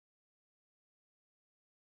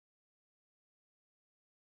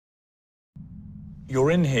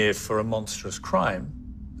You're in here for a monstrous crime.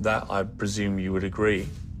 That, I presume you would agree,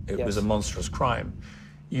 it was a monstrous crime.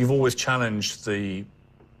 You've always challenged the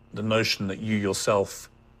notion that you yourself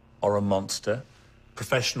are a monster.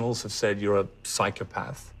 Professionals have said you're a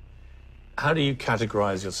psychopath. How do you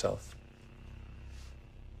categorize yourself?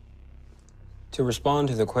 To respond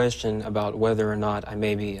to the question about whether or not I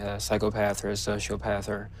may be a psychopath or a sociopath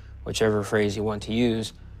or whichever phrase you want to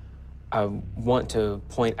use, I want to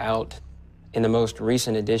point out in the most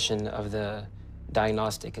recent edition of the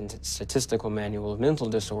Diagnostic and Statistical Manual of Mental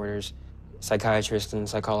Disorders, psychiatrists and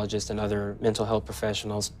psychologists and other mental health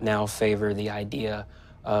professionals now favor the idea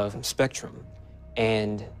of spectrum.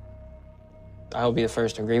 And I'll be the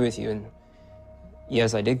first to agree with you. And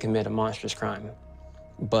yes, I did commit a monstrous crime,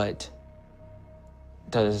 but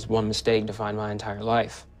does one mistake define my entire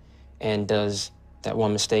life? And does that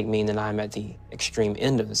one mistake mean that I'm at the extreme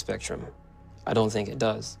end of the spectrum? I don't think it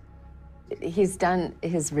does. He's done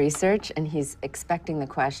his research and he's expecting the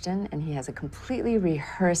question and he has a completely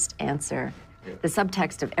rehearsed answer. The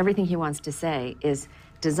subtext of everything he wants to say is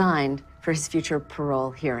designed for his future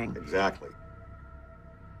parole hearing. Exactly.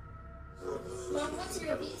 Mom, what's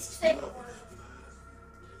your least favorite word?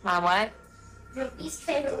 My what? Your least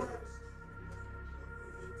favorite word?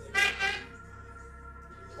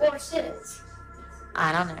 Or sentence?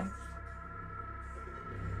 I don't know.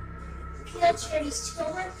 Peanuts, your least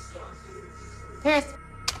children? Paris.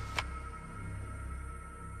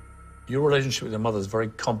 Your relationship with your mother is very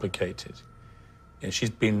complicated. You know, she's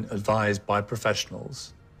been advised by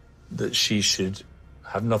professionals that she should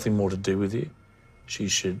have nothing more to do with you. She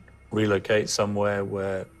should relocate somewhere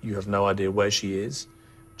where you have no idea where she is,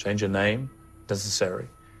 change her name, necessary,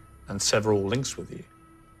 and sever all links with you.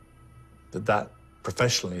 That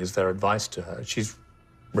professionally is their advice to her. She's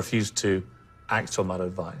refused to act on that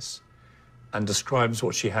advice and describes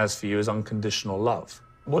what she has for you as unconditional love.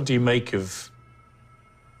 What do you make of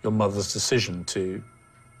your mother's decision to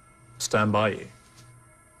stand by you?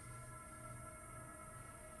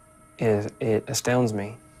 It astounds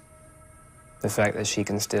me, the fact that she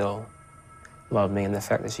can still love me and the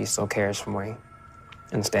fact that she still cares for me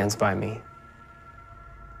and stands by me.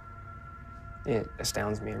 It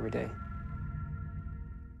astounds me every day.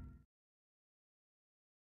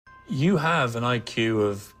 You have an IQ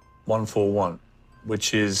of 141,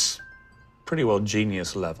 which is pretty well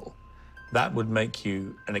genius level. That would make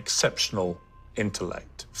you an exceptional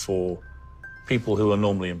intellect for people who are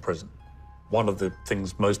normally in prison. One of the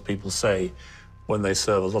things most people say when they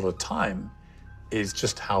serve a lot of time is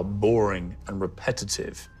just how boring and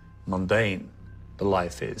repetitive, mundane the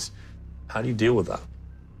life is. How do you deal with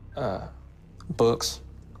that? Books.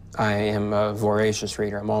 I am a voracious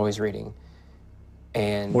reader. I'm always reading.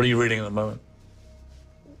 And what are you reading at the moment?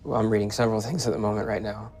 Well, I'm reading several things at the moment right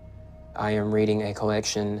now. I am reading a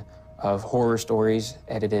collection of horror stories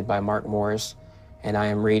edited by Mark Morris, and I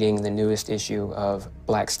am reading the newest issue of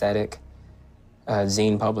Black Static, a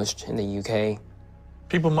zine published in the UK.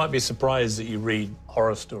 People might be surprised that you read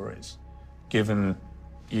horror stories, given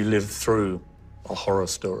you lived through a horror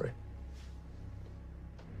story.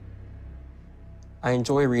 I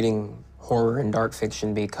enjoy reading horror and dark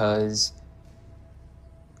fiction because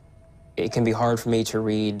it can be hard for me to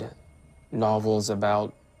read novels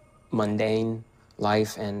about mundane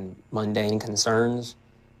life and mundane concerns.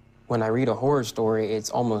 When I read a horror story, it's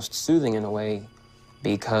almost soothing in a way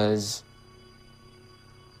because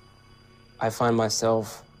I find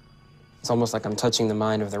myself, it's almost like I'm touching the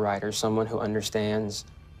mind of the writer, someone who understands,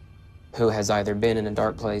 who has either been in a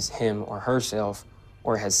dark place, him or herself,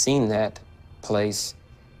 or has seen that place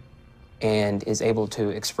and is able to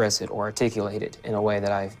express it or articulate it in a way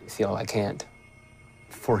that I feel I can't.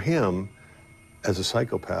 For him, as a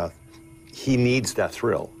psychopath, he needs that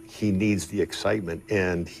thrill. He needs the excitement,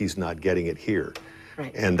 and he's not getting it here.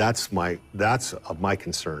 Right. And that's my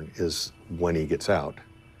concern is when he gets out,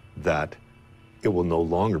 that it will no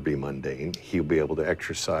longer be mundane. He'll be able to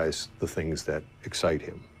exercise the things that excite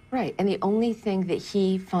him. Right, and the only thing that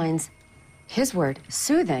he finds, his word,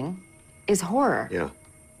 soothing, is horror. Yeah.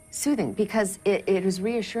 Soothing, because it is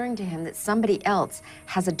reassuring to him that somebody else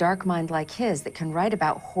has a dark mind like his that can write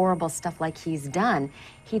about horrible stuff like he's done.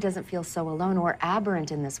 He doesn't feel so alone or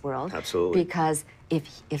aberrant in this world. Absolutely. Because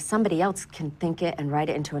if somebody else can think it and write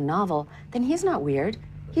it into a novel, then he's not weird.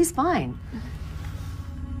 He's fine.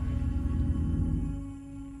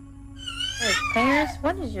 Hey, Paris,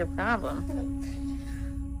 what is your problem?